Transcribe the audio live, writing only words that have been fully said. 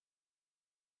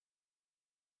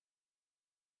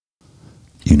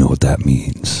You know what that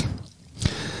means.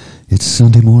 It's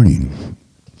Sunday morning,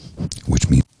 which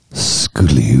means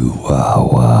scoodly wah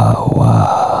wah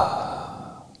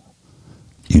wah.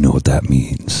 You know what that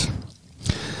means.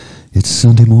 It's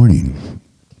Sunday morning,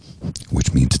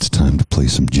 which means it's time to play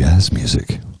some jazz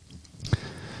music.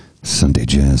 Sunday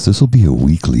Jazz. This will be a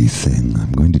weekly thing.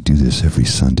 I'm going to do this every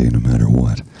Sunday no matter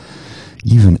what.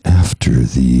 Even after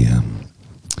the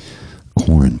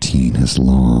quarantine has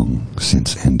long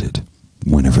since ended.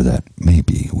 Whenever that may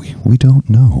be. We don't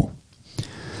know.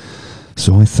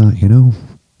 So I thought,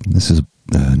 this is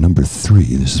number 3.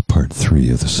 This is part 3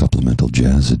 of the Supplemental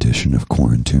Jazz edition of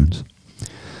Quarantunes.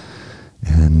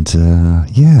 And,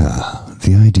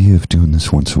 the idea of doing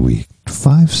this once a week.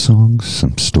 5 songs,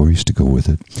 some stories to go with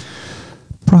it.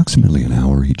 Approximately an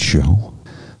hour each show.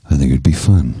 I think it'd be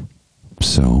fun.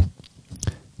 So,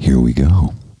 here we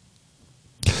go.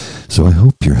 So I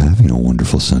hope you're having a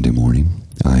wonderful Sunday morning.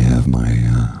 I have my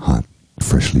hot,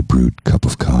 freshly brewed cup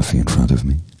of coffee in front of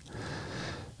me.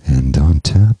 And on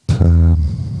tap,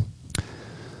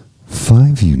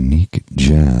 5 unique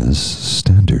jazz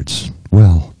standards.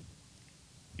 Well,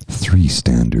 3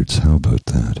 standards, how about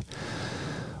that?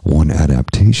 1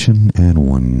 adaptation and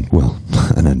 1,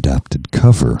 an adapted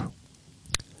cover.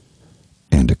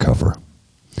 And a cover.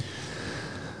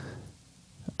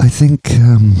 I think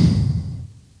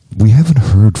we haven't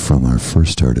heard from our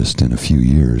first artist in a few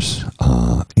years,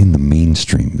 in the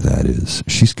mainstream, that is.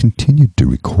 She's continued to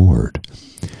record.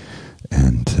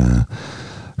 And her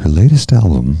latest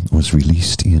album was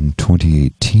released in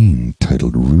 2018,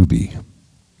 titled Ruby.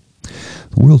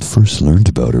 The world first learned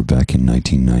about her back in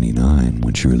 1999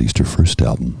 when she released her first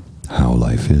album, How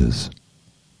Life Is.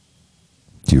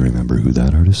 Do you remember who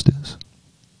that artist is?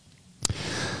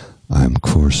 I'm, of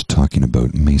course, talking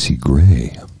about Macy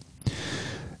Gray.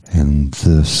 And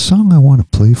the song I want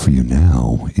to play for you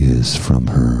now is from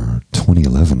her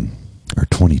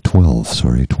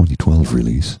 2012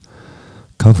 release,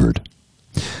 Covered,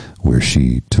 where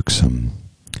she took some,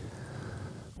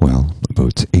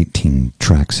 about 18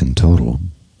 tracks in total,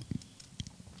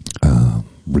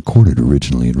 recorded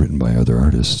originally and written by other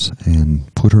artists, and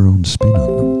put her own spin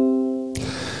on them.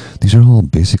 These are all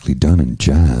basically done in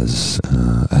jazz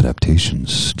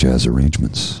adaptations, jazz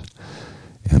arrangements.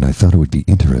 And I thought it would be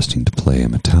interesting to play a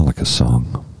Metallica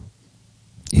song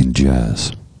in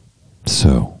jazz.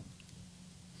 So,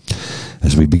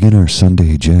 as we begin our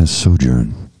Sunday jazz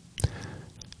sojourn,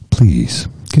 please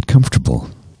get comfortable.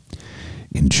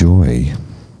 Enjoy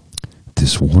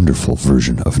this wonderful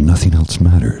version of Nothing Else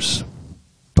Matters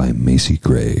by Macy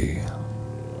Gray.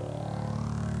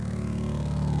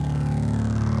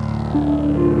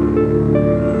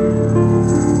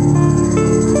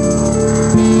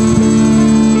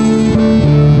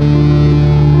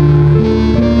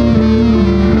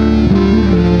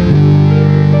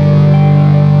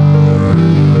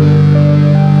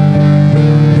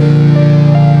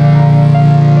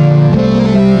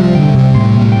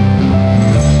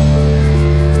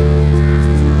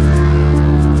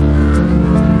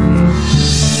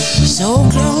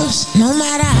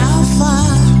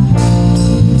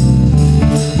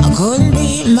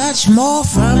 More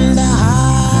from the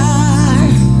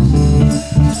heart,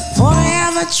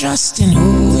 forever trusting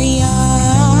who we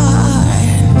are,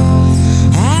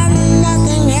 and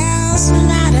nothing else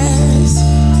matters.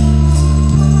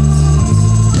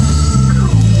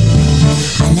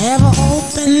 I never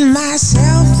opened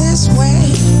myself this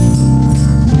way.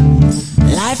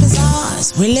 Life is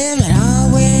ours, we live it our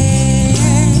way.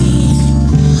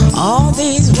 All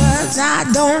these words I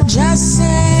don't just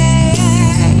say.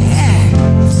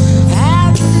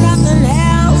 Nothing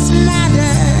else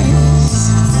matters.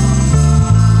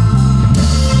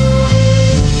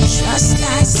 Trust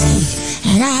I see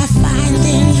and I find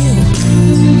in you.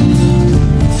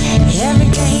 Every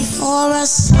day for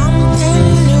us something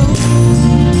new.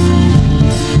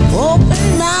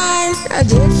 Open mind, a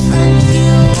different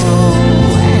view.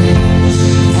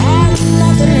 And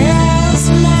nothing else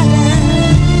matters.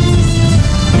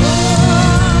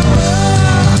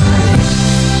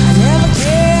 I never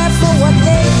cared for what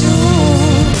they do.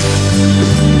 I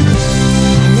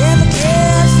never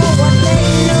cared for what they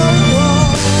know.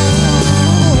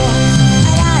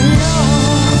 And I know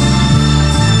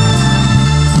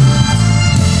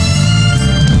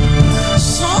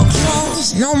so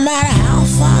close, no matter how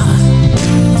far.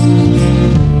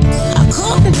 I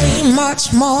couldn't be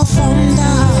much more from the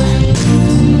heart.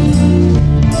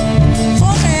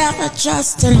 Forever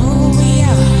trusting who we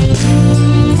are.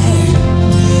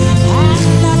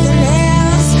 And nothing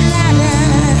else matters.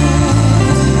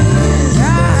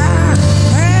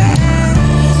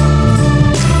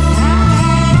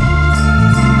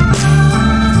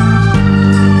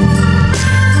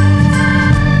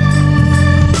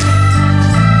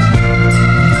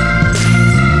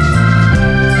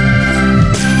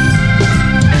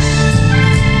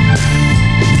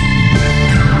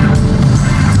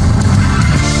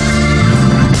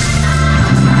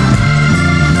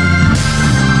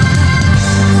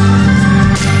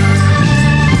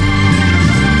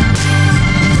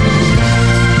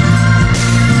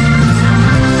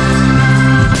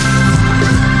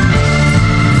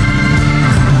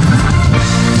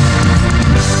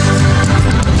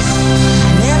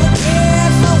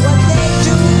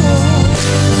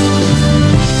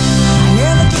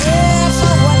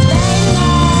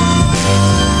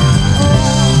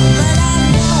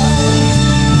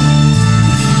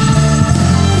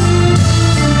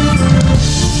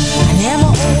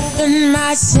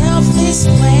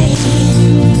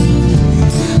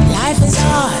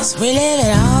 yes, we live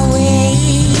it our way.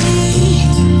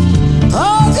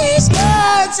 All these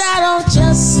words I don't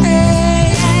just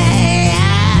say,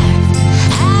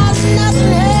 as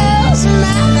nothing else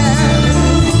matters.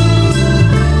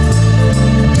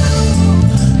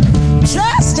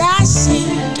 Trust I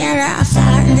seek and I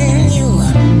find in you.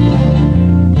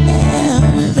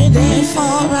 Every day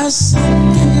for us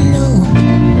something new.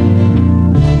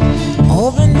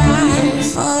 Open mind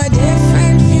for a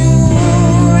different view.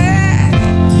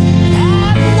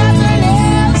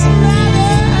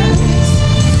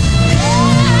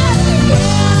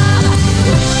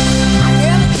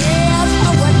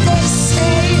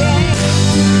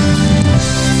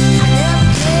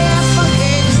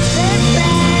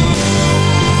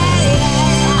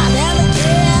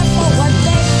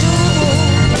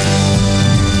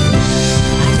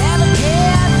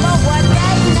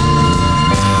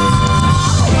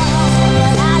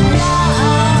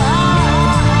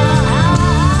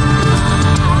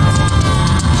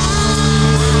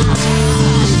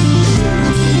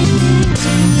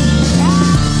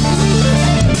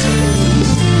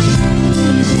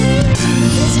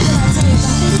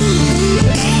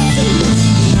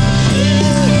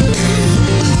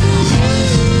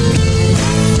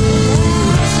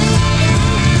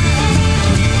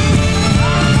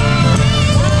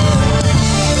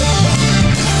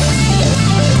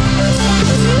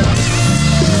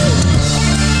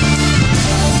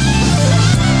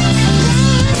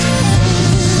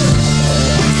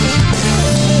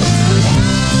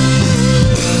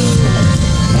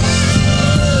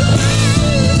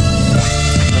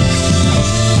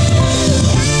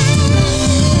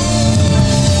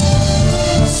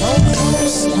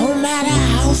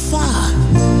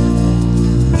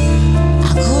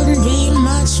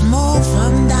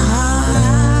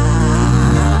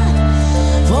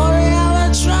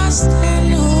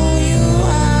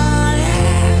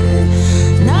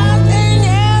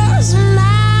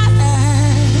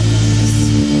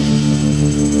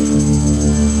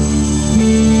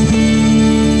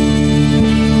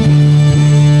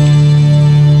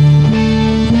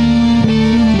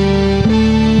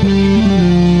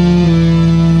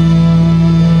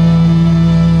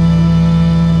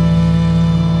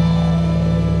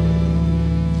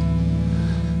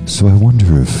 So I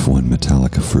wonder if when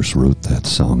Metallica first wrote that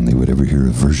song, they would ever hear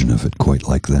a version of it quite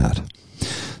like that.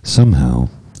 Somehow,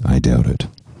 I doubt it,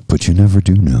 but you never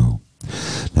do know.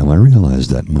 Now I realize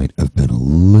that might have been a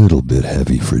little bit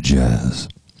heavy for jazz,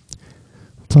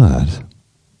 but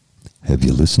have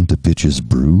you listened to Bitches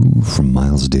Brew from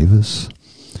Miles Davis?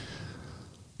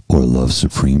 Or Love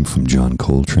Supreme from John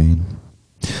Coltrane?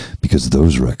 Because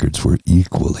those records were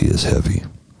equally as heavy,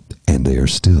 and they are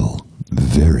still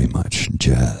very much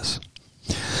jazz.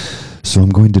 So I'm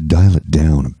going to dial it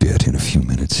down a bit in a few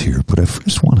minutes here, but I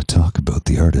first want to talk about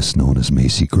the artist known as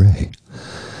Macy Gray.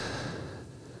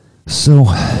 So,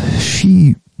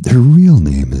 her real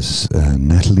name is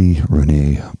Natalie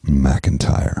Renee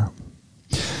McIntyre,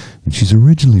 and she's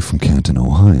originally from Canton,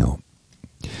 Ohio.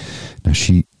 Now,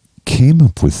 she came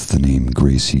up with the name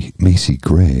Macy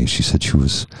Gray. She said she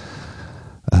was,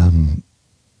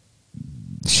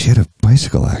 she had a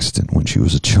bicycle accident when she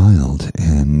was a child,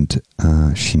 and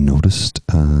she noticed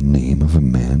a name of a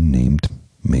man named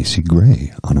Macy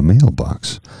Gray on a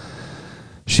mailbox.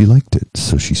 She liked it,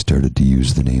 so she started to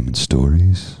use the name in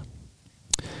stories,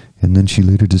 and then she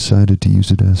later decided to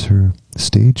use it as her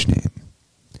stage name.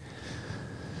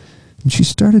 And she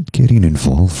started getting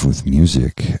involved with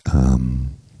music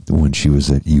when she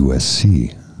was at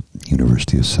USC,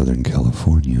 University of Southern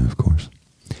California, of course.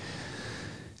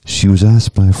 She was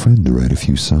asked by a friend to write a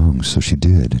few songs, so she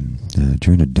did. And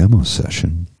during a demo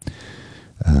session,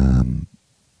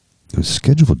 it was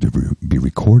scheduled to be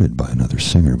recorded by another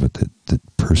singer, but the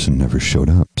person never showed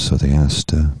up, so they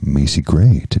asked Macy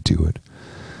Gray to do it.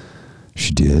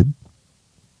 She did,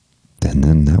 and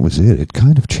then that was it. It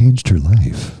kind of changed her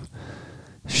life.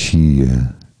 She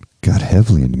got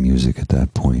heavily into music at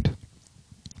that point,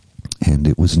 and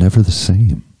it was never the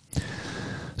same.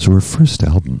 So her first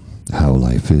album, How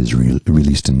Life Is,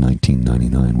 released in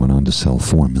 1999, went on to sell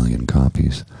 4 million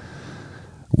copies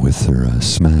with her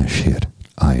smash hit,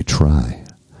 I Try.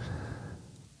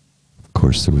 Of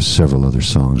course, there were several other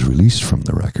songs released from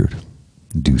the record,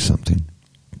 Do Something,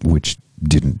 which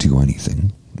didn't do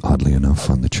anything, oddly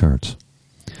enough, on the charts.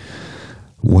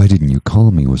 Why Didn't You Call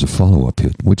Me was a follow-up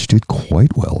hit, which did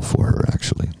quite well for her,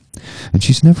 actually. And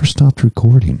she's never stopped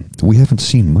recording. We haven't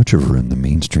seen much of her in the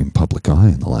mainstream public eye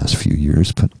in the last few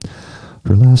years, but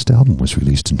her last album was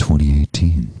released in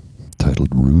 2018,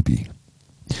 titled Ruby.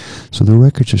 So the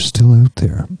records are still out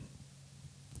there,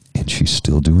 and she's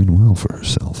still doing well for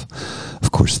herself.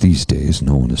 Of course, these days,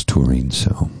 no one is touring,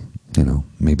 so,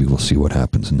 maybe we'll see what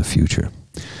happens in the future.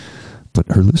 But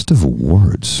her list of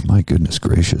awards, my goodness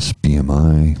gracious,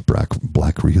 BMI,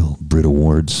 Black Reel, Brit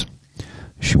Awards.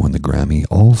 She won the Grammy,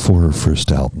 all for her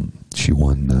first album. She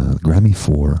won the Grammy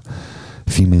for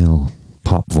Female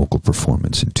Pop Vocal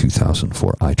Performance in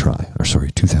 2004.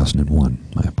 2001.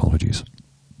 My apologies.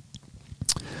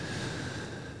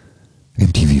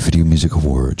 MTV Video Music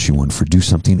Award. She won for Do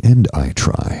Something and I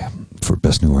Try for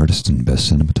Best New Artist and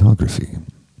Best Cinematography.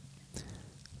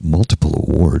 Multiple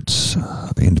awards,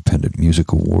 Independent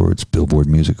Music Awards, Billboard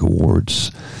Music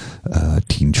Awards,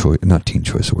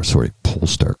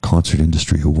 Polestar Concert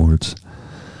Industry Awards.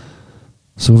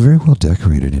 So a very well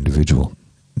decorated individual.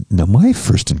 Now, my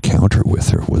first encounter with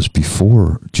her was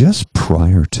just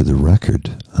prior to the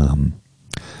record,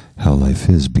 How Life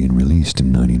Is, being released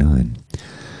in '99.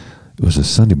 It was a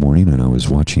Sunday morning, and I was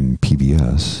watching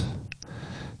PBS,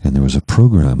 and there was a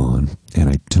program on, and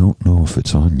I don't know if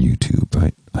it's on YouTube.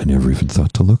 I never even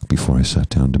thought to look before I sat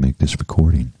down to make this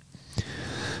recording.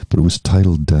 But it was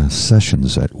titled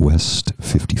Sessions at West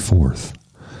 54th.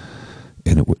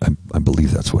 And I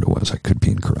believe that's what it was. I could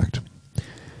be incorrect.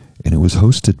 And it was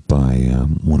hosted by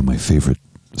one of my favorite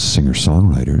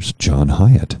singer-songwriters, John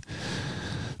Hyatt.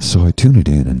 So I tuned it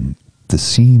in, and the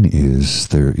scene is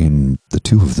the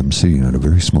two of them sitting at a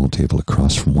very small table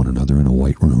across from one another in a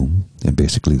white room, and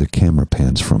basically the camera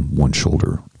pans from one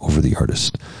shoulder over the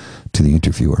artist to the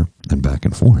interviewer and back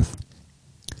and forth.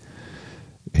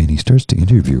 And he starts to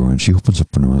interview her, and she opens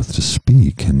up her mouth to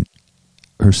speak, and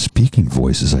her speaking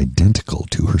voice is identical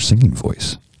to her singing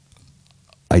voice.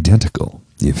 Identical.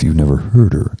 If you've never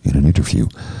heard her in an interview,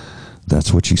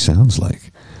 that's what she sounds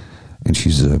like. And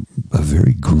she's a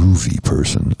very groovy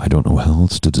person. I don't know how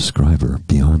else to describe her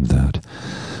beyond that.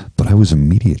 But I was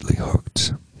immediately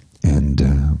hooked.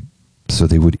 And so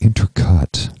they would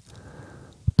intercut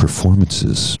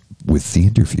performances with the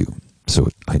interview. So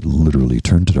I literally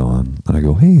turned it on, and I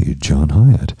go, "Hey, John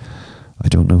Hyatt, I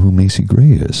don't know who Macy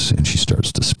Gray is." And she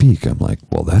starts to speak. I'm like,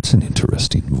 well, that's an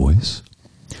interesting voice.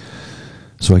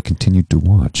 So I continued to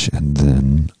watch, and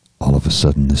then all of a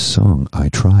sudden this song, I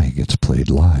Try, gets played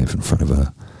live in front of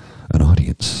an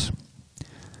audience.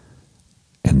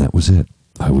 And that was it.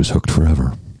 I was hooked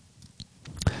forever.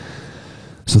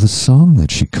 So the song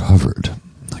that she covered,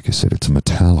 like I said, it's a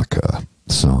Metallica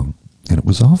song, and it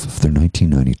was off of their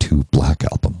 1992 Black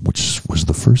Album, which was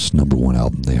the first #1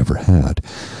 album they ever had,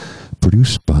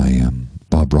 produced by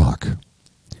Bob Rock.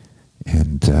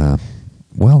 And,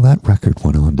 that record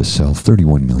went on to sell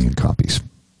 31 million copies.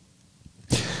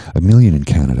 1 million in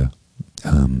Canada,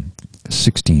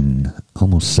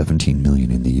 almost 17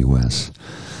 million in the US,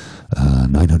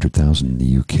 900,000 in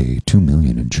the UK, 2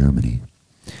 million in Germany.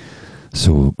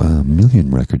 So 1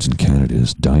 million records in Canada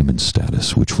is diamond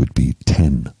status, which would be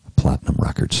 10 platinum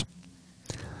records.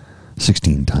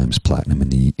 16 times platinum in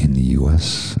the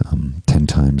US, 10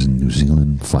 times in New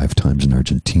Zealand, 5 times in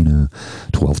Argentina,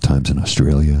 12 times in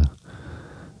Australia.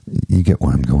 You get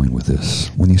where I'm going with this.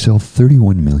 When you sell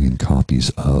 31 million copies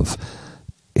of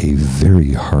a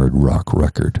very hard rock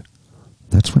record,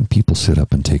 that's when people sit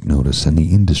up and take notice, and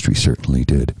the industry certainly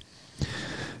did.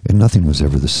 And nothing was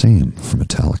ever the same for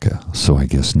Metallica, so I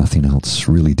guess nothing else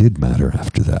really did matter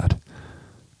after that.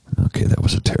 Okay, that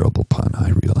was a terrible pun, I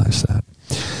realize that.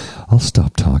 I'll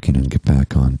stop talking and get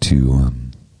back on to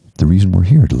the reason we're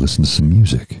here, to listen to some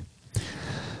music.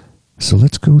 So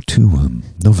let's go to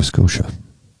Nova Scotia,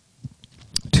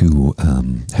 to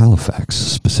Halifax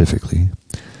specifically,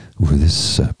 where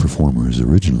this performer is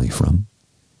originally from.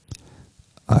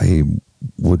 I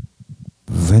would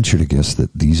venture to guess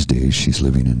that these days she's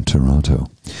living in Toronto.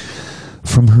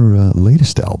 From her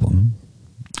latest album,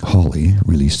 Holly,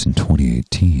 released in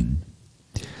 2018,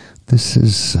 this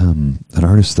is an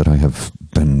artist that I have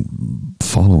been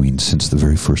following since the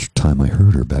very first time I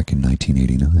heard her back in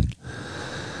 1989.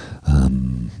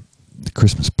 The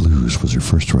Christmas Blues was her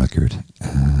first record,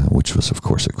 which was, of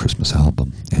course, a Christmas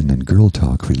album. And then Girl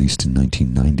Talk, released in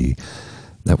 1990.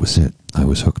 That was it. I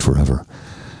was hooked forever.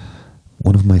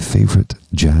 One of my favorite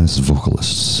jazz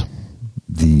vocalists,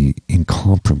 the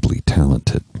incomparably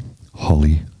talented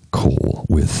Holly Cole,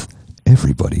 with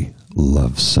Everybody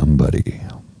Loves Somebody.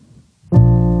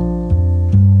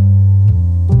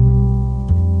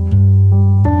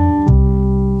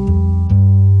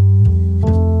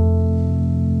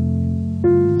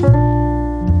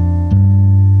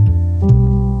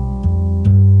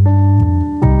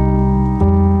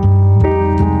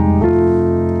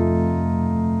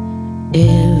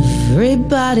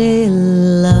 Everybody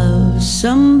loves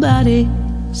somebody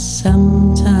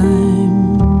sometime.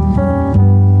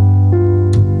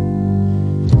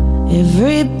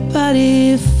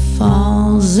 Everybody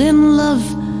falls in love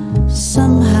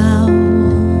somehow.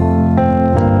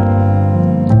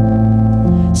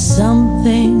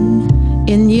 Something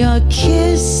in your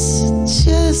kiss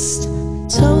just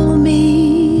told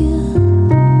me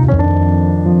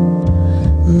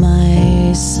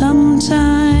my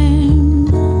sometime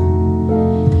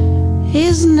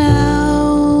is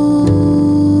now.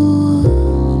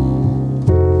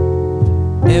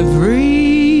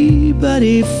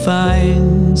 Everybody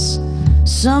finds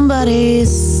somebody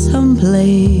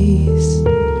someplace.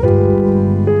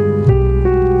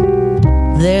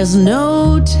 There's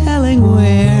no telling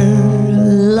where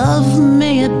love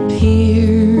may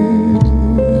appear.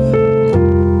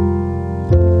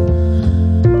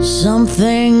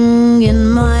 Something in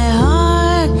my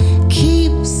heart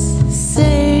keeps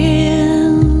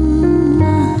saying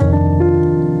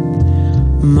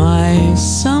my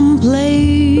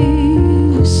someplace,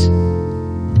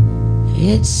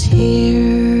 it's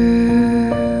here.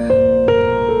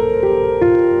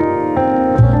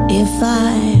 If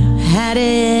I had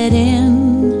it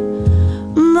in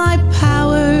my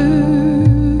power,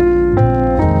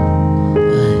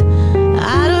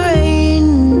 I'd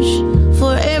arrange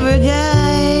for every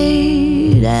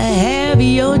guy to have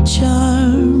your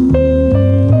charms.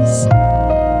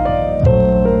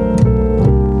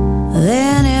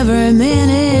 Then every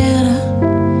minute,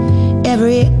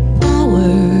 every hour,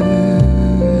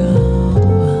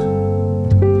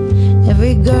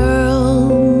 every girl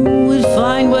would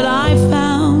find what I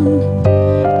found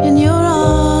in your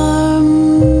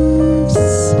arms.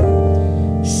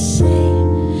 Say,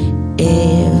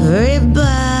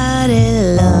 everybody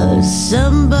loves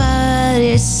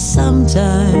somebody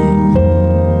sometime.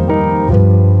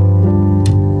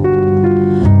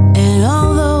 And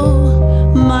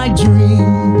although my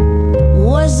dream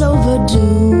was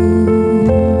overdue,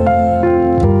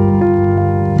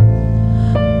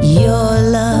 your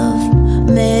love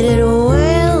made it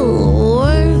well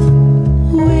worth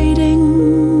waiting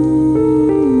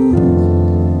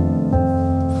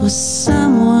for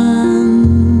someone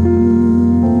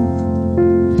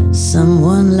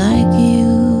like you.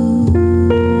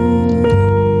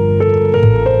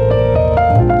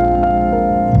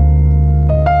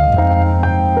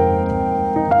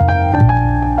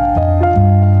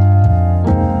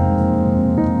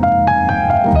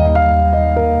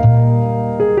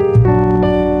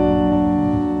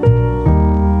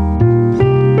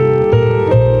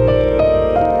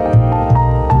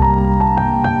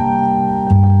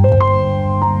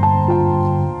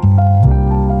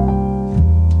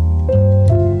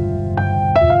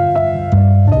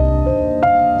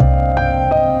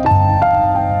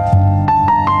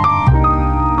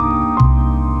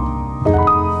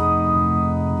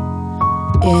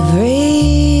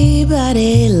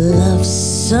 Everybody loves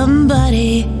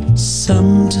somebody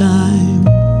sometime.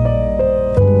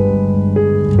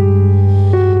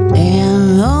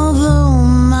 And although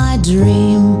my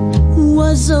dream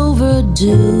was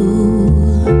overdue,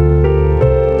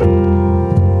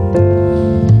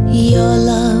 your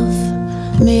love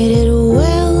made it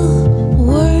well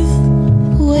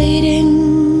worth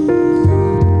waiting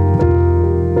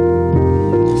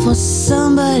for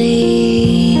someone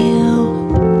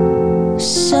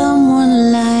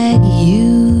like you.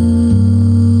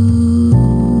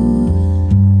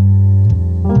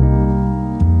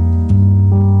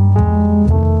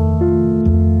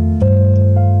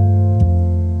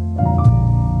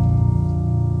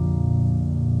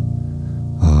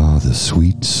 Ah, the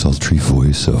sweet, sultry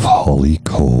voice of Holly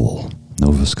Cole,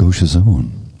 Nova Scotia's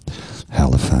own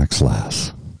Halifax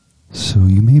lass. So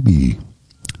you may be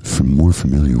more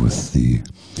familiar with the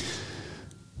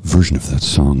version of that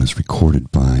song as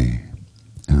recorded by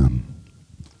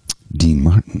Dean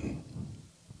Martin.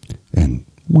 And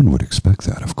one would expect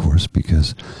that, of course,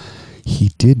 because he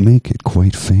did make it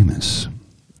quite famous.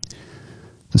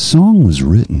 The song was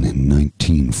written in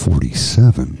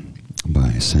 1947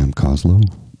 by Sam Coslow,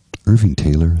 Irving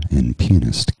Taylor, and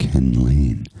pianist Ken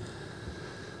Lane.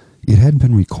 It had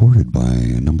been recorded by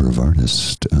a number of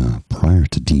artists prior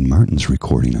to Dean Martin's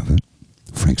recording of it.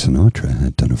 Frank Sinatra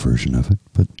had done a version of it,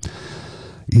 but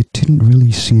it didn't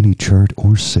really see any chart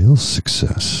or sales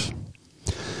success.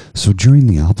 So during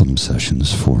the album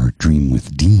sessions for Dream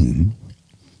with Dean,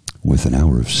 with an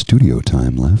hour of studio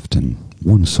time left and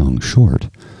one song short,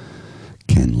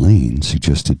 Ken Lane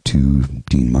suggested to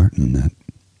Dean Martin that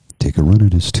take a run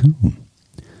at his tune.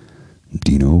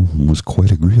 Dino was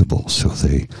quite agreeable, so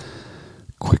they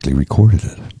quickly recorded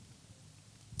it.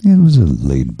 It was a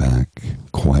laid-back,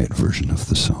 quiet version of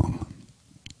the song.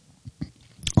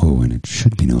 Oh, and it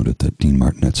should be noted that Dean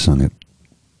Martin had sung it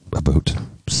about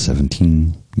 7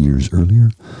 17 years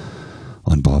earlier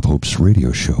on Bob Hope's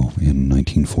radio show in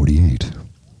 1948.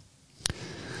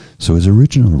 So his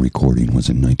original recording was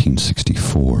in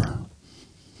 1964.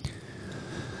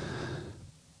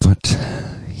 But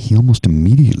he almost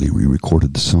immediately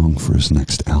re-recorded the song for his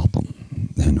next album,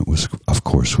 and it was, of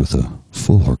course, with a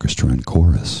full orchestra and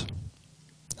chorus.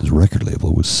 His record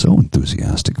label was so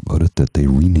enthusiastic about it that they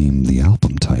renamed the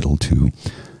album title to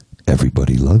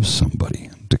Everybody Loves Somebody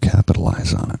to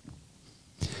capitalize on it.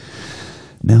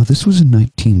 Now, this was in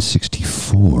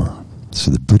 1964, so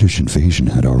the British invasion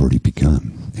had already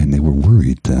begun, and they were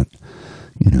worried that,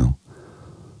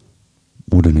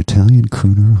 would an Italian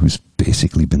crooner who's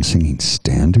basically been singing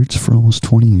standards for almost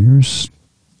 20 years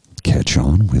catch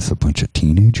on with a bunch of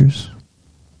teenagers?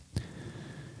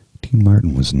 Dean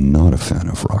Martin was not a fan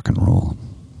of rock and roll,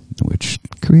 which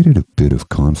created a bit of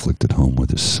conflict at home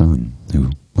with his son, who,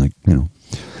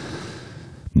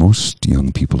 most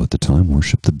young people at the time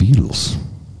worshipped the Beatles.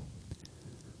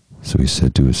 So he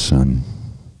said to his son,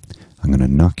 "I'm going to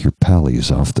knock your pallies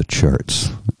off the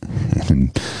charts." And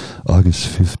on August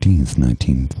 15th,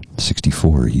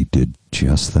 1964, he did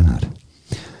just that.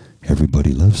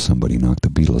 Everybody Loves Somebody knocked the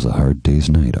Beatles A Hard Day's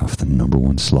Night off the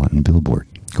 #1 slot in Billboard,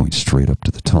 going straight up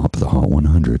to the top of the Hot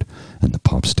 100 and the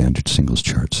Pop Standard Singles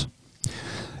charts,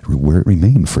 where it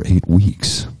remained for 8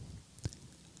 weeks.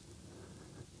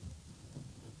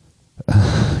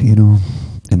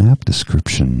 An apt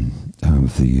description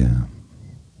of the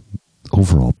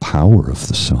overall power of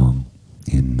the song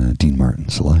in Dean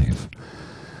Martin's life.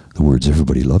 The words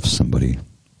 "Everybody Loves Somebody"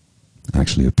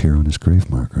 actually appear on his grave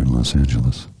marker in Los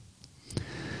Angeles.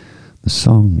 The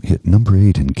song hit number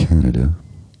 8 in Canada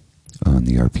on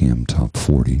the RPM Top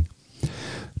 40,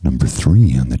 number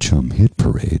 3 on the Chum Hit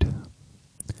Parade,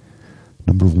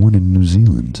 number 1 in New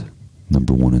Zealand,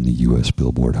 number 1 in the U.S.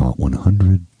 Billboard Hot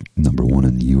 100, number 1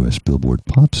 in the U.S. Billboard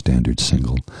Pop Standard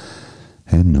Single,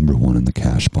 and number 1 in the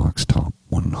Cashbox Top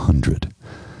 100.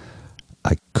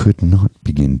 I could not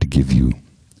begin to give you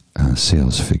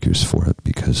sales figures for it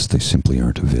because they simply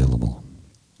aren't available.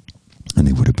 And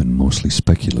they would have been mostly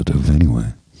speculative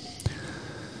anyway.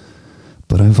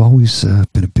 But I've always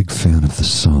been a big fan of the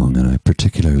song, and I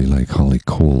particularly like Holly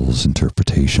Cole's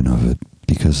interpretation of it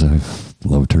because I've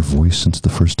loved her voice since the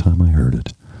first time I heard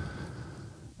it.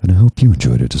 And I hope you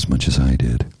enjoyed it as much as I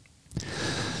did.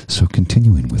 So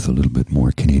continuing with a little bit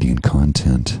more Canadian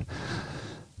content,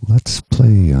 let's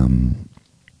play a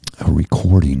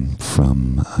recording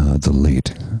from the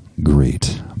late,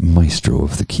 great maestro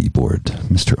of the keyboard,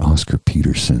 Mr. Oscar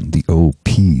Peterson, the OP,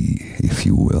 if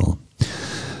you will.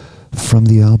 From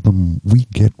the album We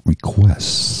Get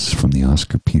Requests from the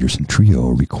Oscar Peterson Trio,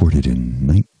 recorded in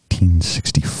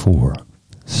 1964,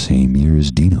 same year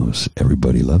as Dino's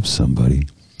Everybody Loves Somebody.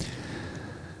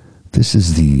 This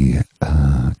is the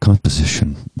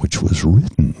composition which was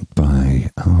written by,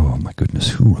 oh my goodness,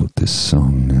 who wrote this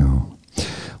song now?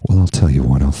 Well, I'll tell you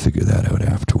what, I'll figure that out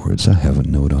afterwards. I have a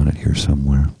note on it here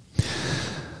somewhere.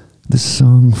 This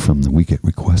song from the We Get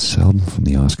Requests album from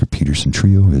the Oscar Peterson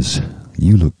Trio is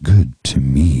You Look Good to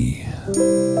Me.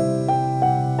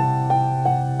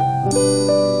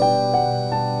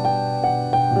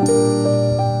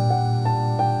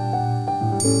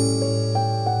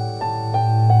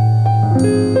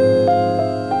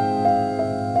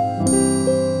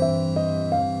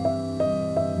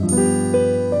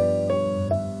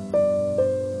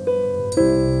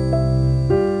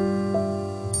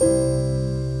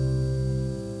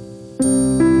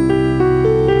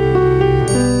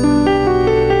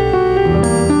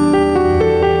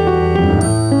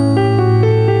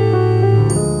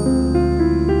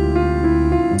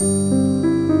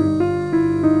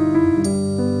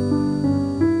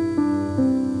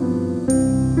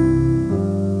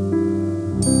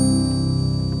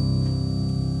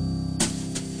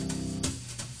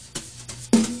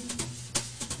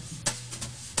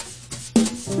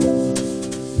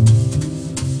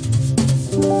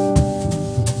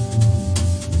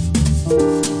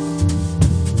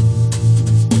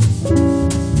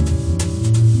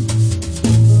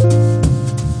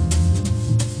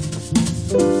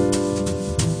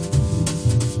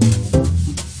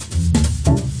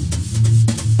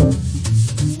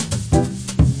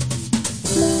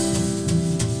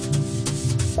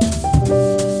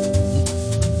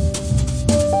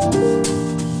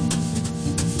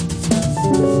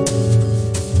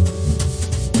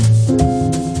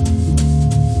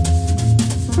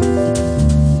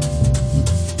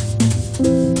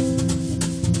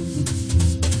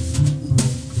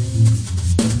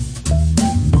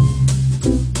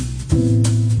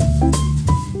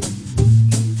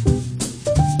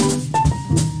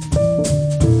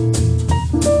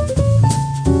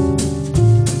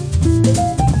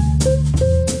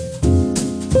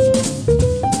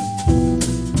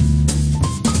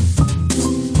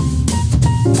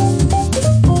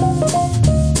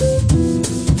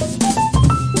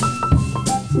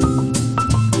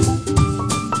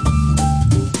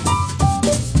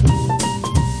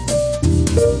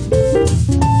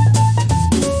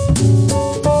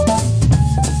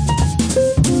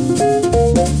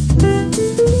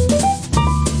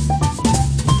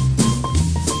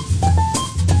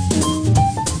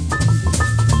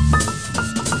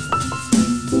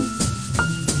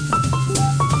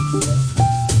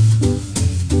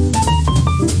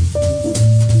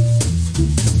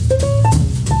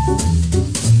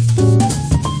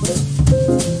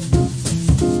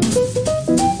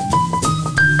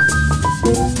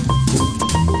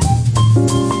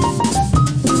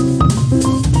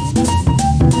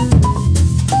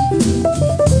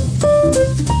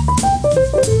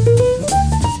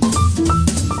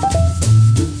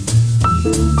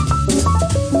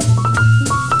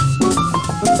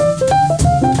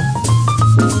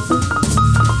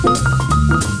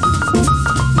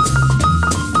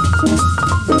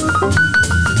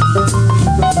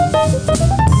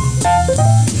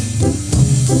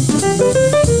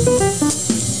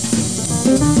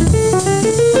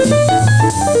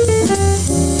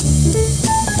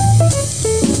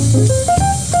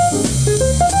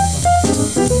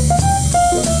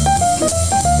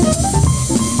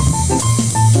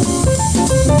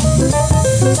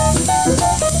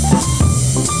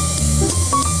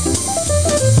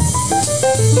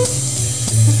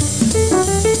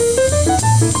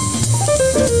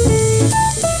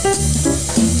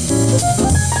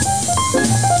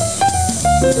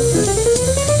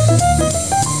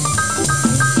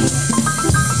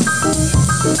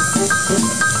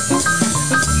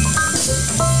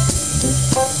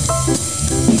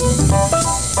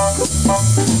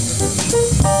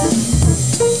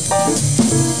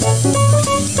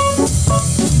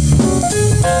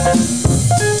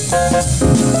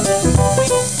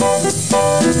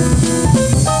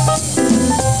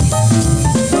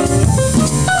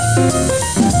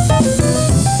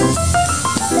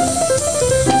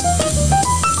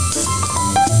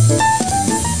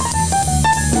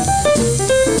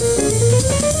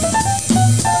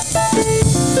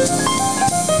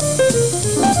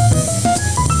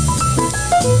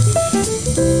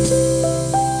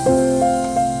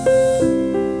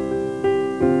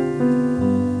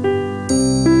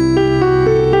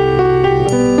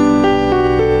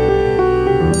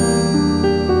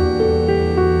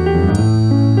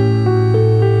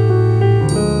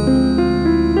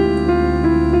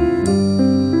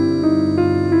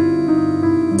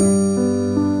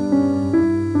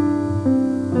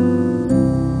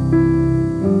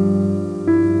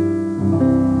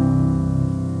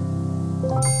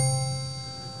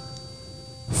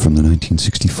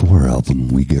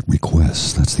 we get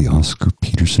requests. That's the Oscar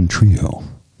Peterson Trio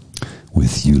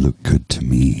with You Look Good to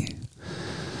Me.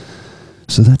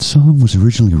 So that song was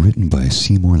originally written by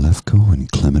Seymour Lefko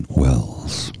and Clement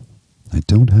Wells. I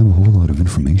don't have a whole lot of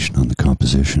information on the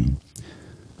composition,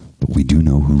 but we do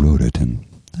know who wrote it, and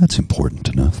that's important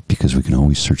enough because we can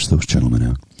always search those gentlemen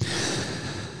out.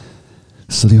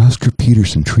 So the Oscar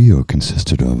Peterson Trio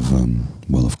consisted of,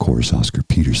 well, of course, Oscar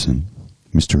Peterson,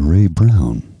 Mr. Ray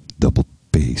Brown, double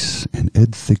bass, and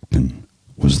Ed Thigpen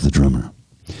was the drummer.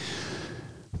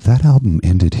 That album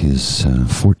ended his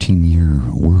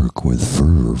 14-year work with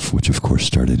Verve, which of course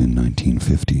started in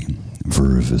 1950.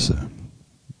 Verve is an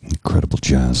incredible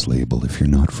jazz label if you're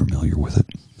not familiar with it.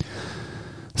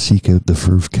 Seek out the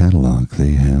Verve catalog.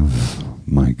 They have,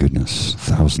 my goodness,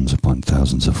 thousands upon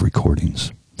thousands of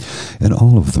recordings, and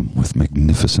all of them with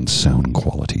magnificent sound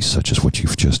quality, such as what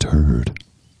you've just heard.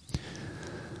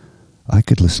 I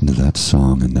could listen to that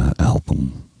song and that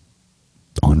album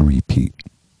on repeat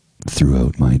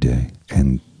throughout my day,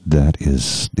 and that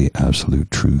is the absolute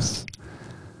truth.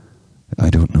 I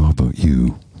don't know about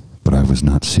you, but I was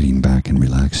not sitting back and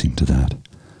relaxing to that.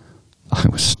 I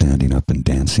was standing up and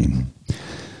dancing,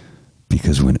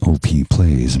 because when OP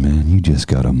plays, man, you just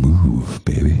gotta move,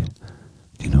 baby.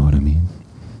 Do you know what I mean?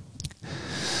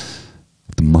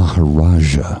 The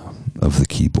Maharaja of the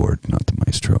keyboard, not the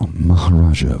maestro,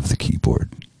 Maharaja of the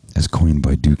keyboard, as coined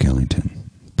by Duke Ellington,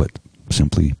 but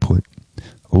simply put,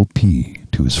 OP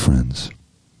to his friends.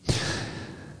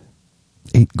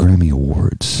 8 Grammy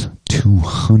Awards,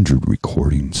 200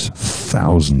 recordings,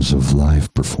 thousands of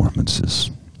live performances.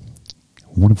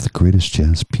 One of the greatest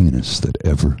jazz pianists that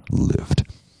ever lived.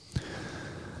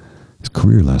 His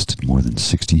career lasted more than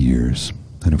 60 years,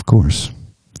 and of course,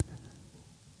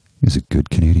 he's a good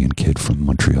Canadian kid from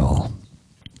Montreal.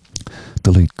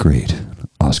 The late, great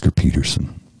Oscar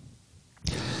Peterson.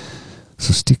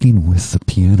 So sticking with the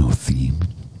piano theme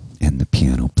and the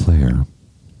piano player,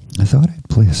 I thought I'd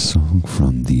play a song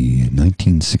from the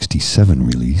 1967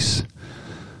 release,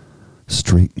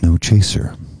 Straight No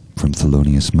Chaser, from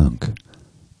Thelonius Monk.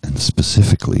 And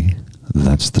specifically,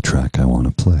 that's the track I want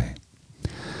to play.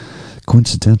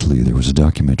 Coincidentally, there was a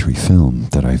documentary film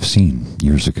that I've seen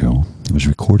years ago. It was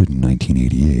recorded in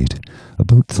 1988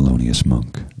 about Thelonius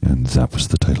Monk, and that was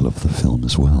the title of the film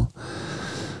as well.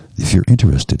 If you're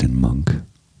interested in Monk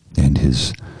and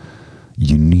his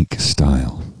unique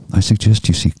style, I suggest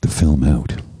you seek the film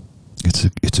out.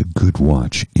 It's a good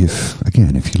watch. If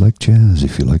you like jazz,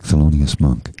 if you like Thelonius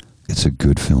Monk, it's a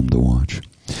good film to watch.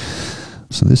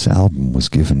 So this album was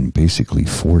given basically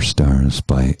 4 stars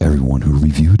by everyone who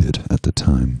reviewed it at the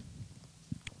time.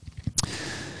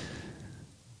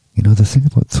 You know, the thing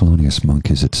about Thelonius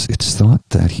Monk is it's thought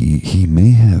that he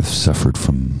may have suffered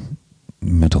from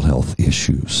mental health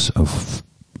issues of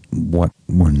what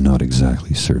we're not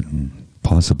exactly certain.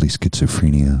 Possibly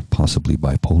schizophrenia, possibly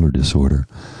bipolar disorder.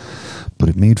 But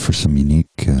it made for some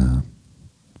unique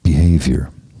behavior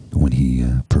when he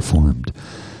performed.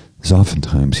 As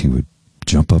oftentimes he would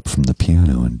jump up from the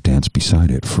piano and dance beside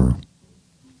it for,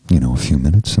 a few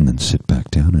minutes and then sit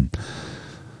back down and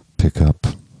pick up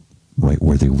right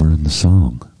where they were in the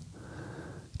song.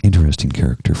 Interesting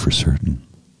character for certain.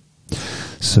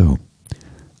 So,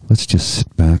 let's just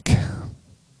sit back,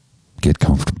 get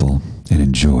comfortable, and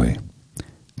enjoy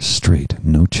Straight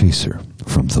No Chaser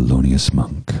from Thelonious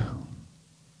Monk.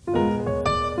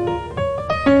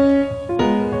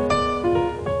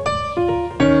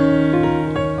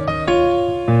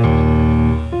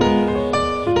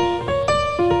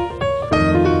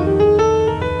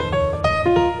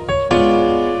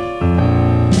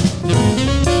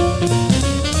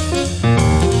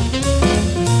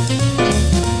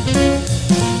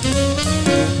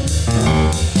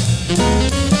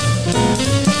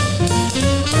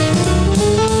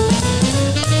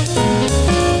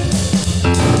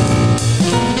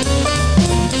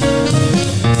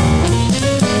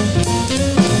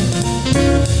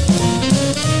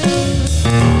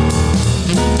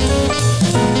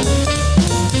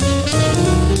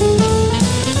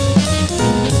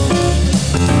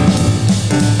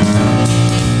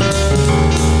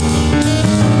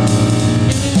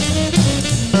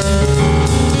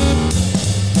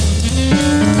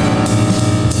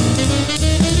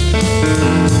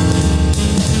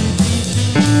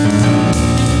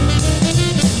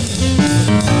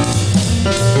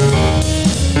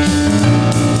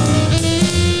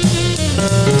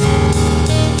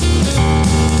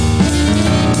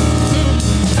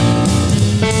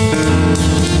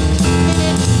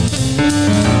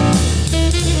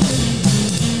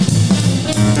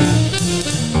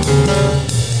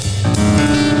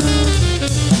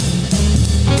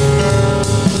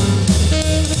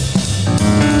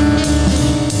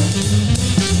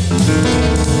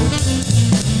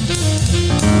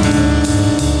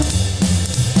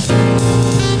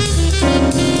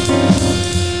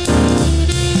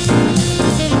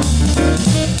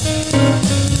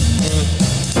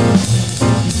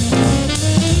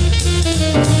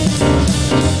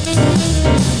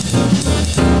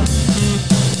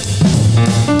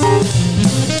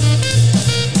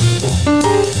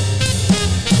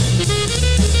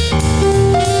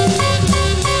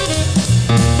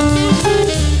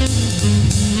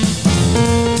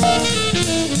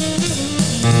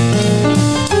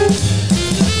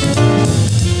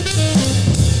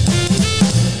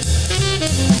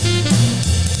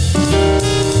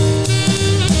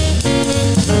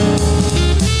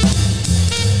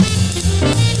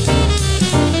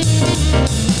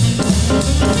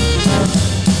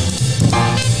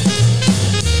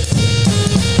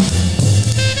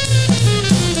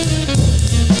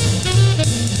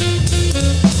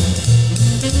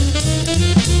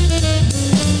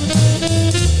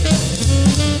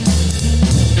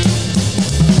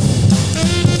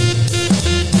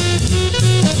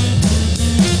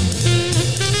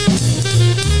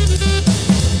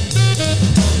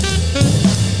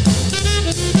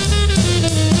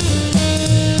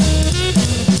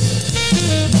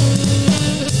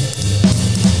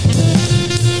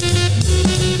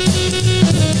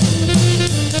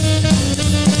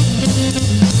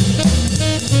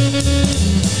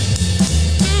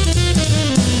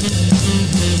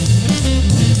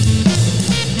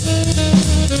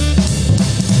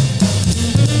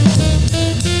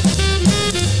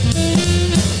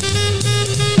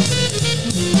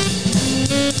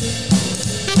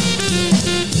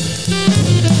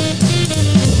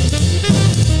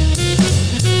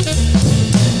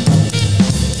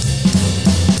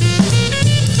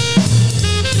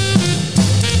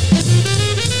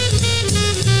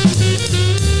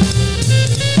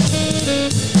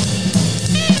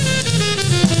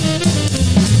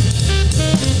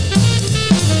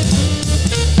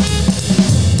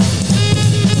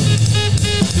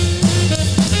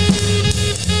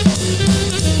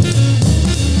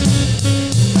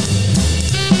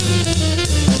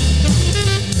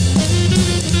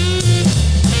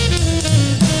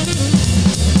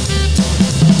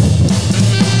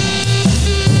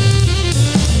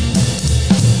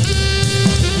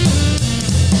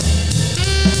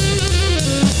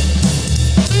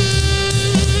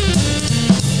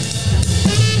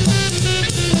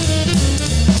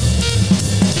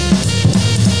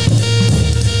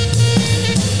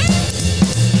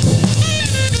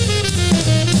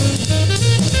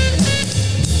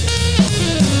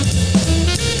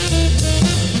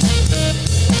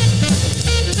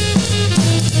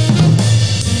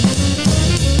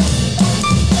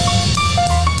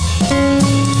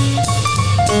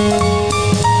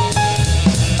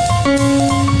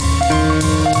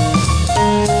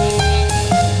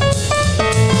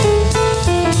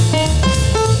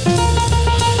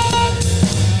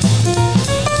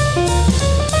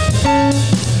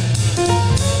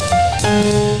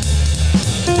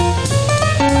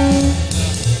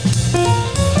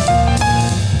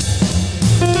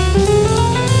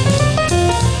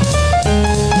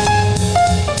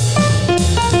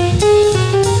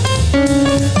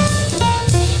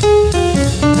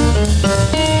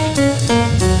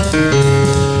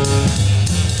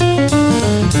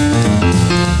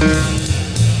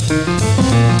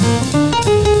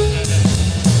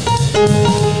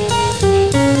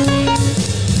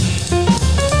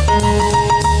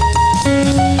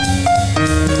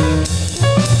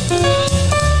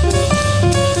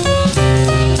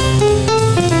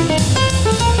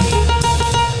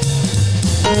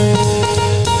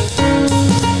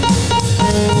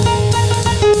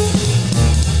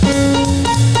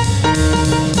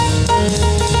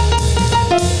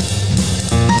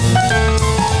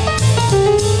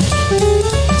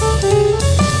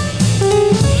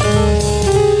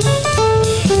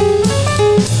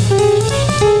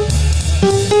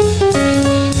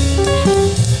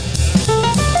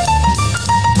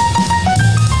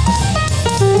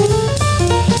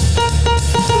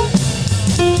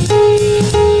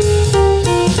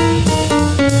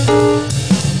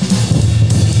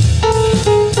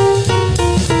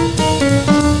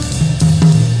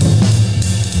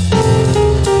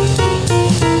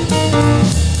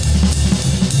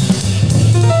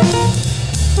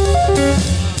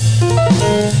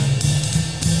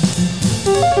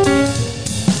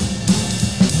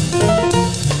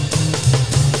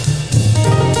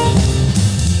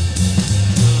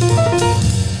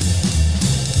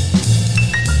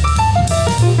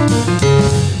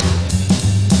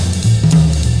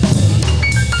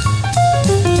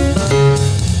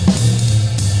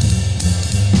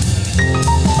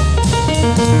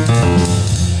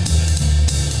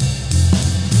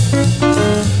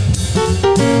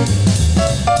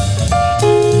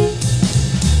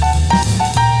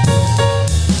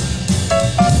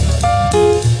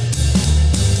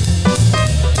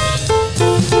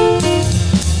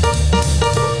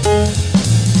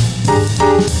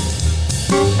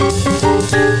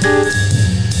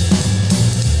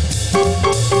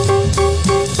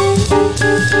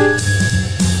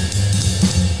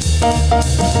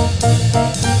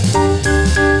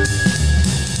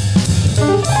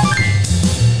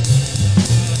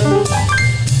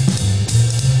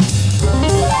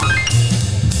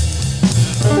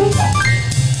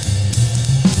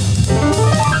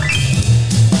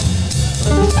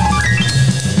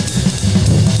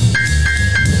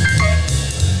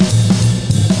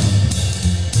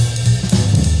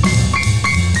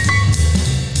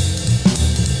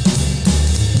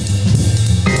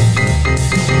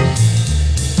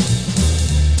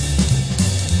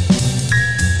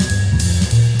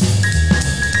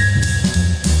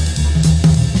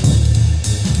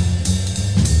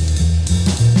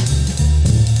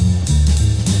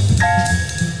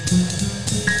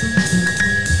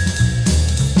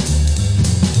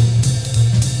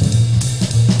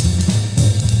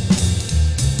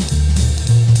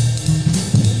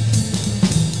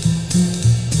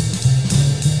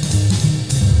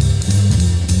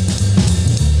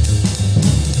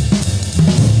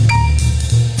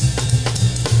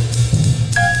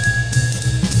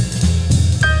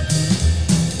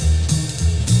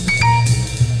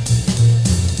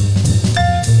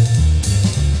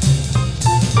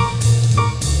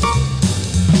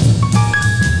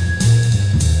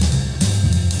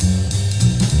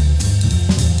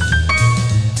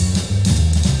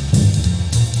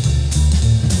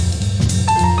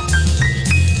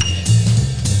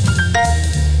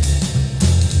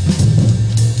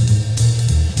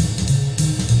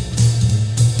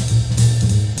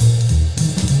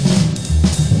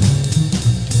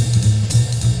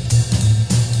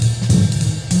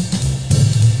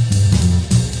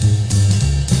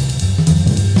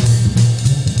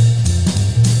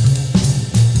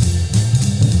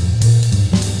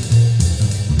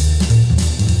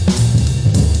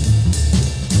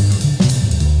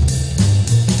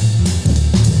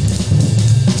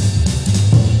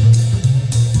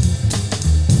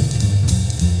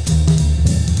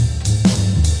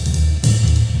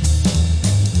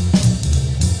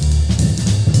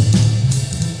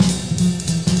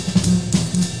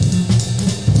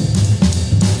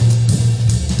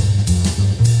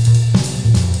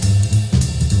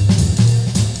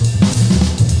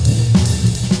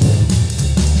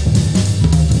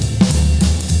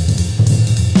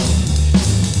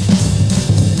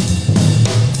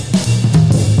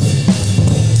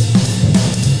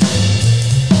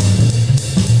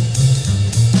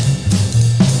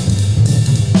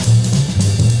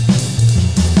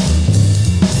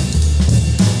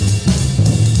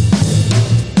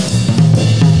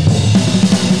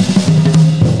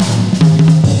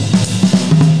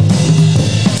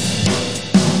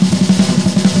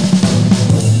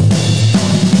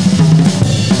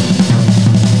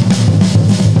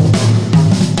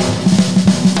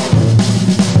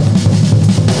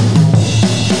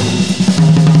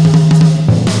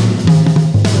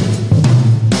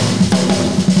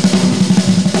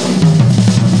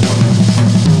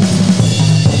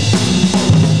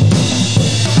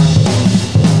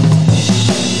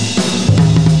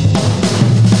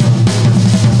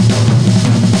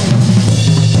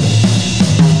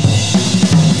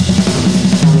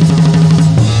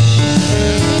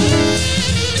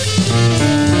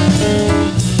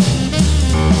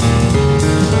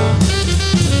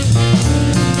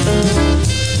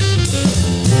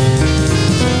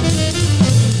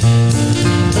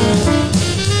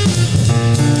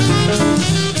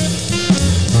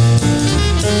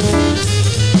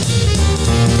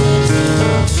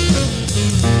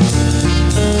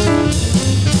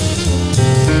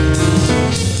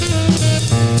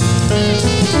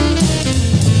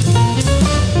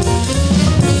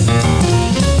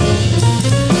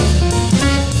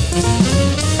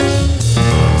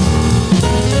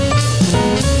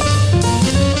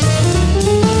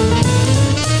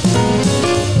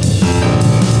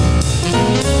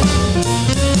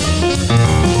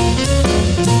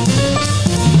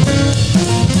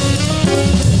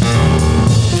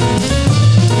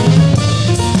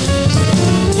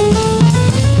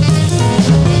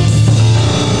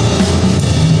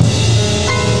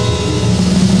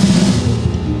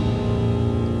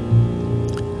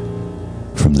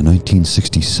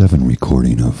 1967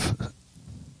 recording of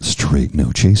Straight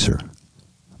No Chaser.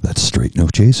 That's Straight No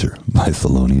Chaser by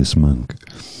Thelonius Monk.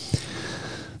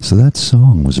 So that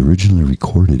song was originally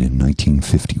recorded in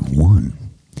 1951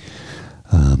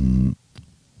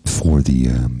 for the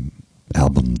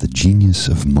album The Genius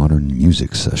of Modern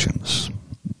Music Sessions.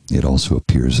 It also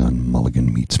appears on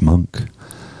Mulligan Meets Monk,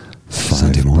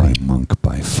 Sunday Five morning. by Monk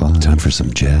by Five, Time for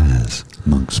some jazz.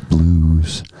 Monk's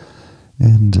Blues,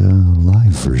 and a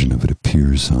live version of it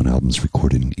appears on albums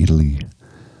recorded in Italy,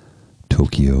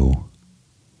 Tokyo,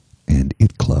 and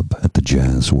It Club at the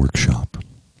Jazz Workshop.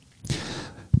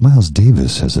 Miles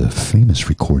Davis has a famous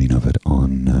recording of it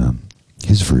on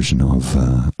his version of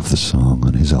the song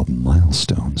on his album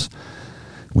Milestones,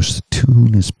 which the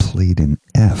tune is played in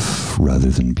F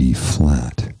rather than B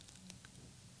flat.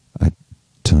 I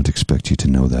don't expect you to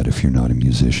know that if you're not a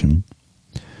musician.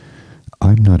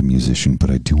 I'm not a musician,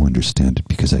 but I do understand it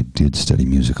because I did study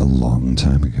music a long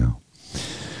time ago.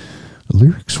 The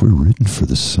lyrics were written for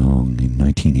the song in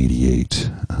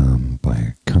 1988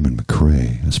 by Carmen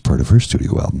McRae as part of her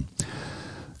studio album.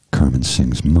 Carmen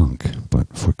sings Monk,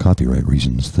 but for copyright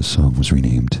reasons, the song was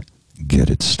renamed Get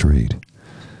It Straight.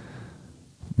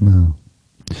 Well,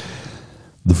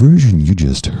 the version you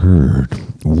just heard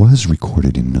was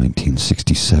recorded in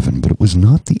 1967, but it was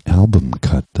not the album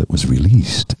cut that was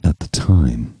released at the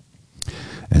time,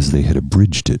 as they had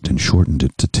abridged it and shortened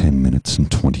it to 10 minutes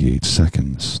and 28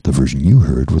 seconds. The version you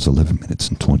heard was 11 minutes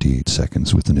and 28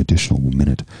 seconds with an additional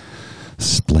minute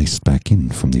spliced back in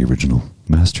from the original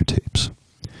master tapes.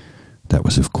 That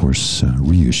was, of course,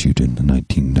 reissued in the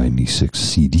 1996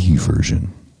 CD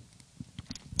version.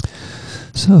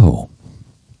 So,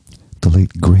 the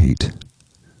late, great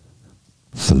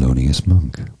Thelonius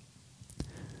Monk,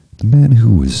 the man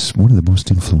who was one of the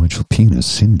most influential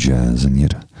pianists in jazz and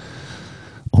yet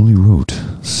only wrote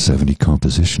 70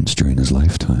 compositions during his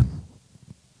lifetime.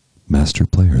 Master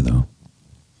player, though.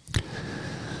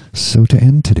 So to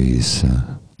end today's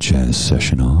jazz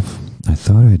session off, I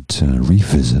thought I'd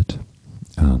revisit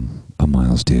a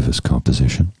Miles Davis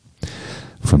composition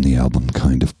from the album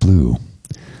Kind of Blue.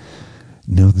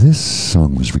 Now, this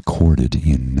song was recorded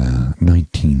in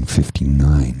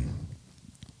 1959,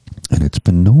 and it's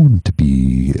been known to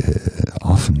be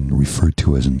often referred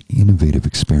to as an innovative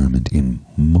experiment in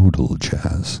modal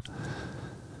jazz.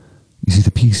 You see,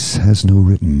 the piece has no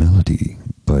written melody,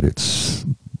 but it's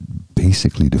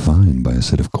basically defined by a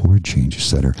set of chord changes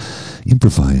that are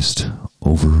improvised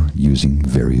over using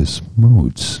various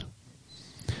modes.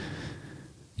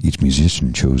 Each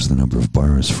musician chose the number of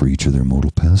bars for each of their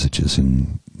modal passages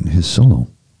in his solo.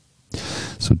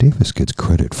 So Davis gets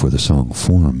credit for the song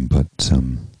form, but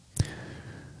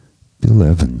Bill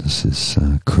Evans is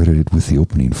credited with the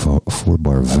opening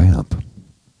four-bar vamp.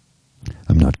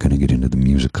 I'm not going to get into the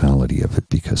musicality of it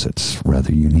because it's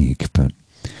rather unique, but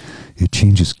it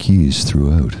changes keys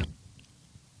throughout.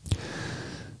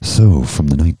 So, from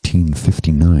the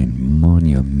 1959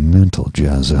 monumental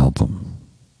jazz album,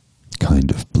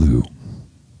 Kind of Blue,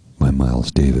 by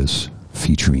Miles Davis,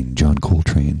 featuring John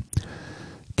Coltrane,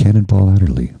 Cannonball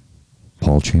Adderley,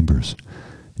 Paul Chambers,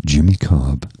 Jimmy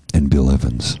Cobb, and Bill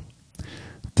Evans.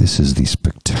 This is the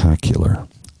spectacular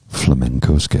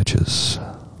Flamenco Sketches.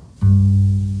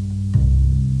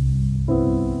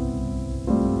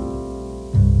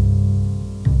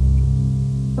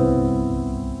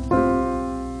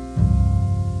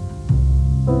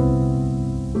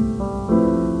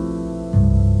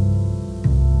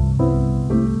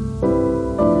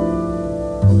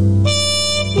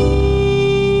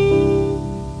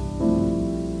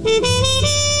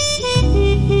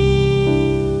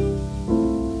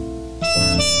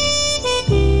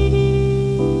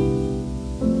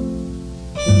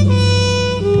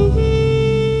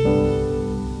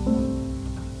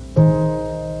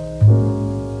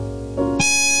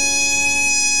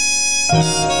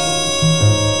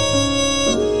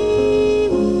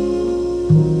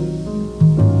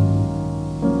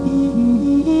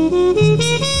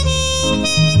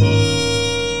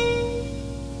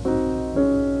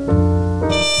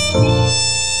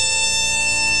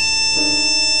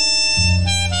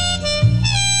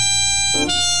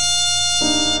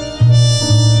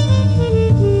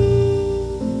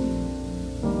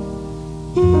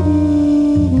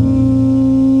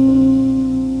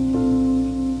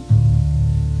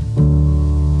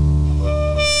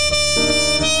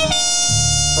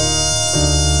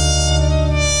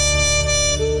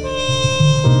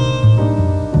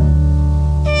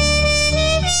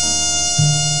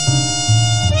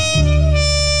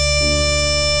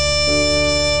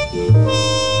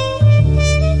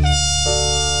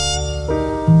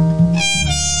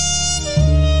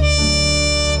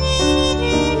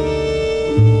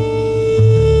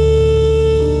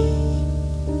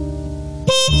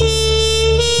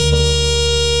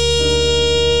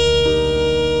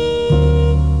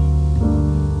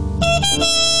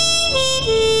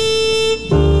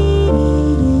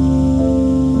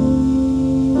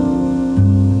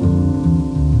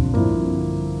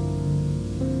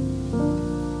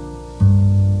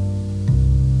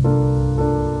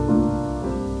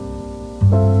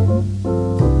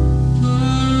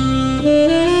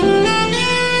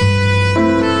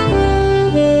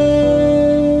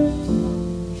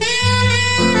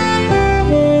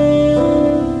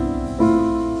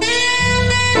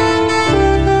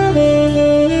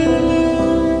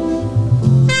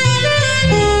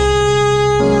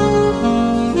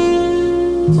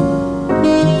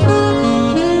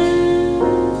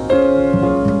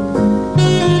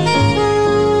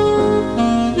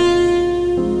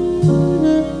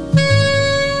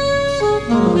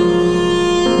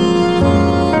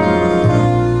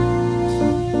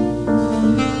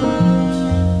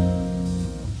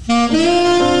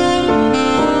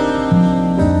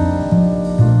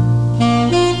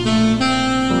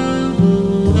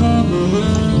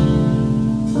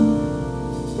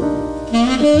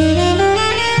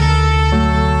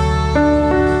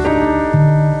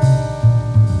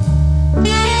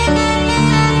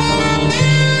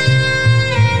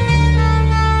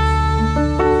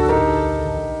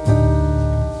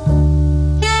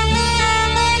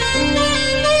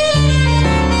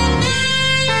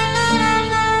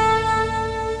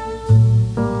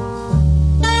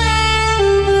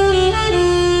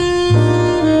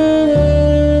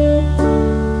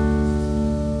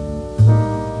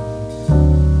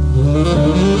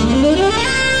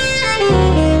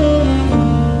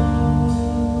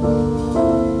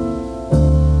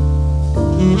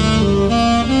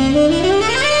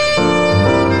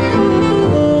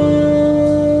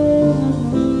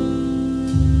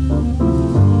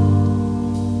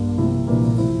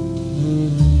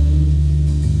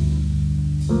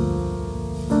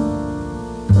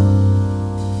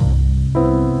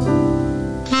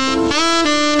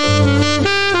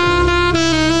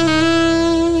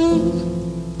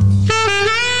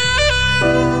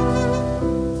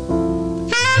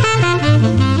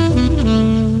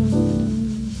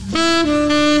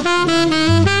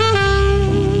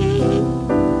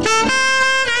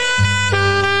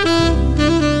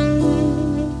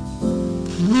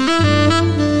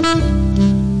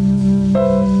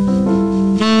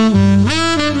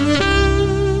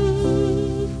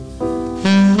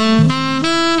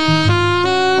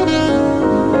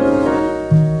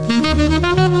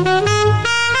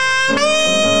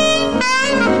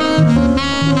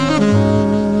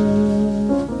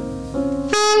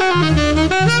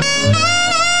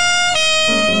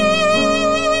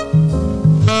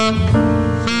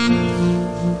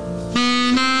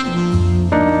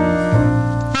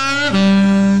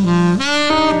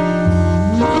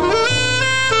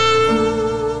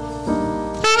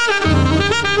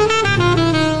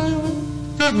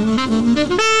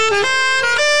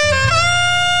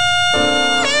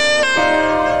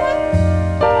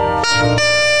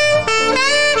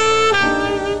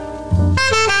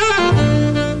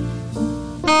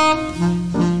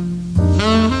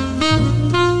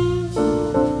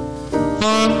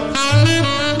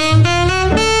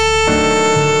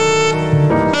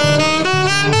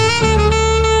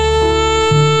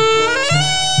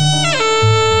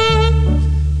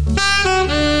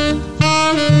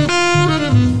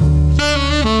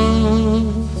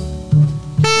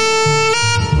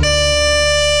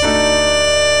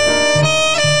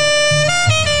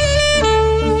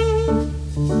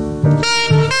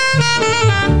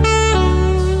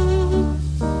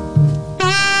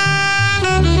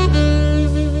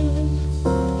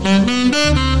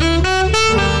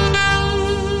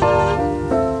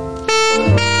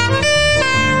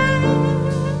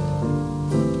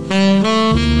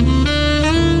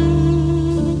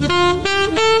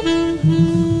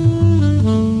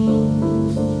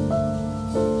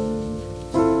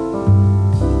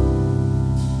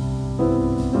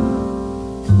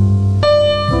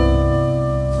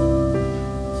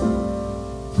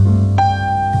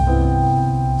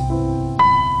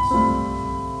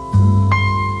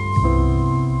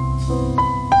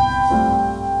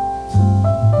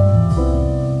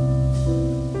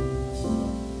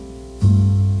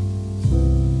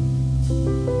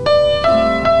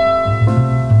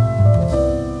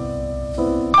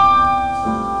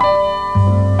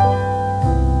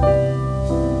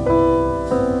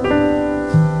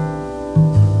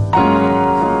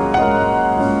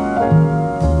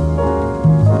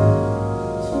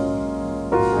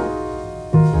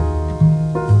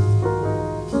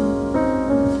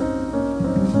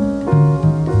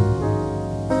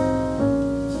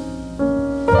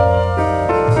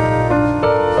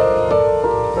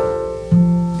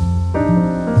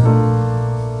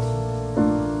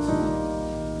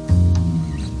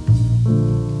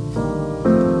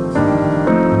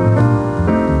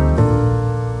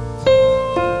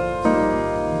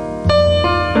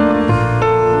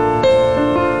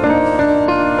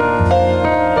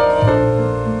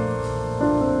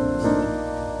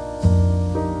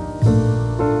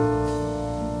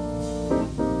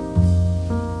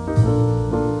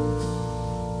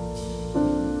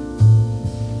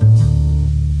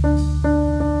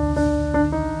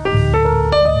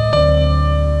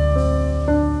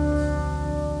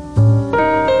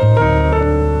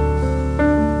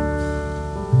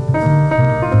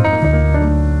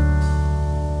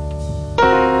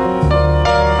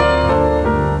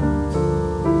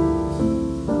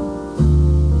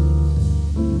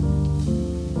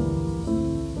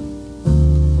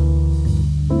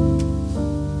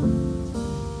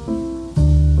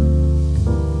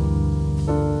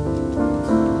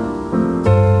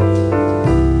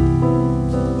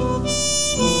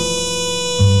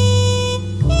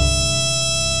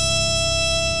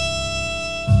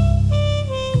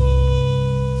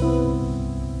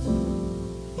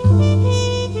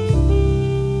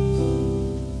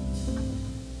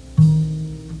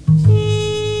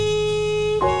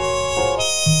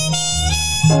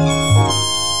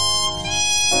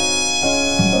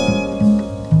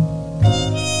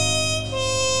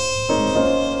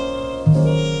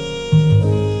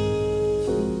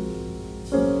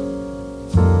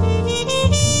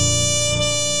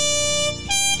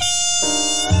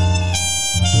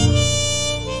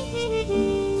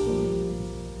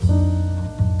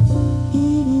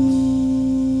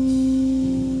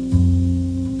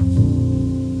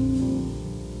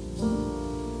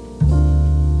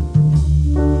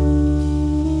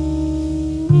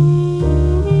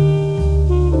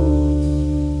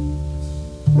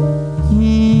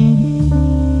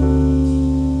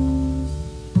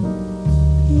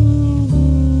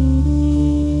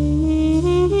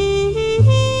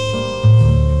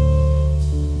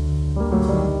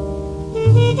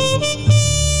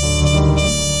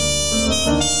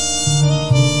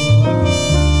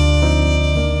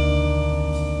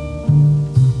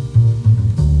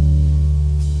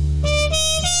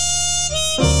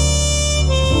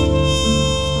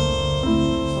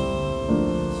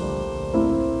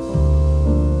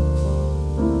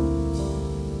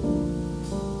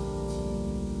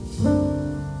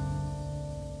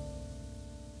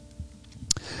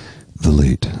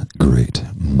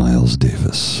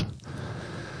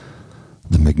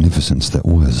 magnificence that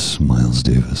was Miles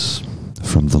Davis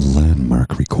from the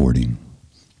landmark recording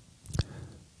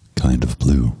Kind of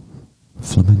Blue,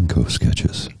 Flamenco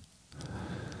Sketches.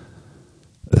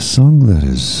 A song that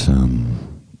is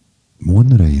one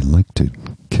that I like to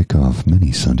kick off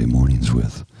many Sunday mornings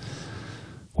with.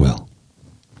 Well,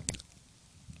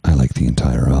 I like the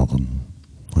entire album.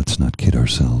 Let's not kid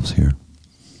ourselves here.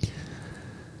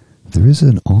 There is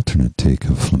an alternate take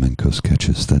of Flamenco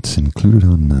Sketches that's included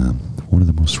on one of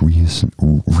the most recent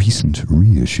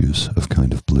reissues of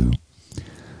Kind of Blue.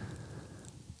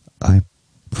 I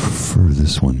prefer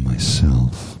this one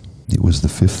myself. It was the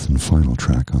fifth and final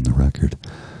track on the record.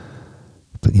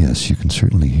 But yes, you can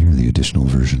certainly hear the additional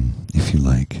version if you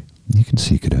like. You can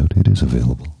seek it out. It is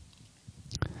available.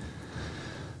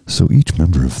 So each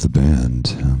member of the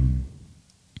band,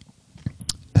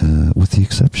 with the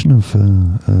exception of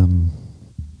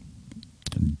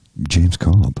Jimmy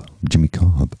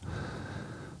Cobb,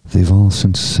 they've all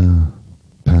since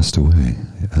passed away.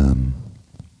 Of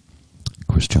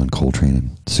course, John Coltrane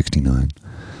in '69,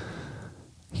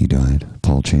 he died.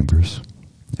 Paul Chambers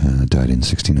died in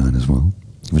 '69 as well.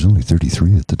 He was only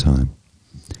 33 at the time.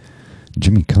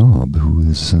 Jimmy Cobb, who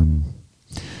is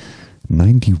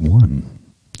 91,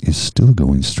 is still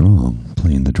going strong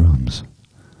playing the drums,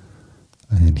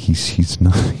 and he's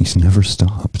never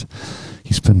stopped.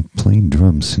 He's been playing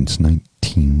drums since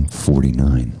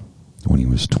 1949, when he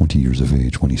was 20 years of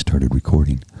age when he started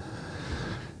recording.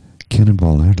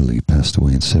 Cannonball Adderley passed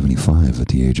away in '75 at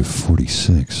the age of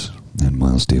 46, and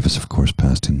Miles Davis, of course,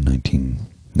 passed in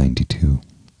 1992.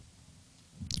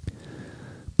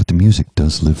 But the music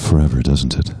does live forever,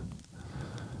 doesn't it?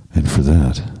 And for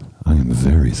that, I am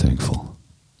very thankful.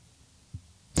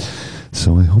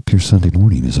 So I hope your Sunday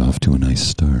morning is off to a nice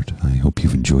start. I hope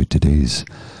you've enjoyed today's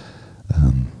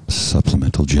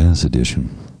Supplemental Jazz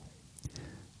Edition.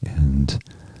 And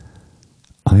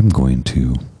I'm going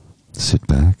to sit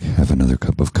back, have another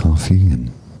cup of coffee,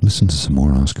 and listen to some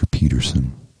more Oscar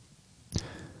Peterson.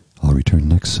 I'll return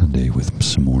next Sunday with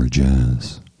some more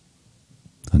jazz.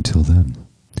 Until then.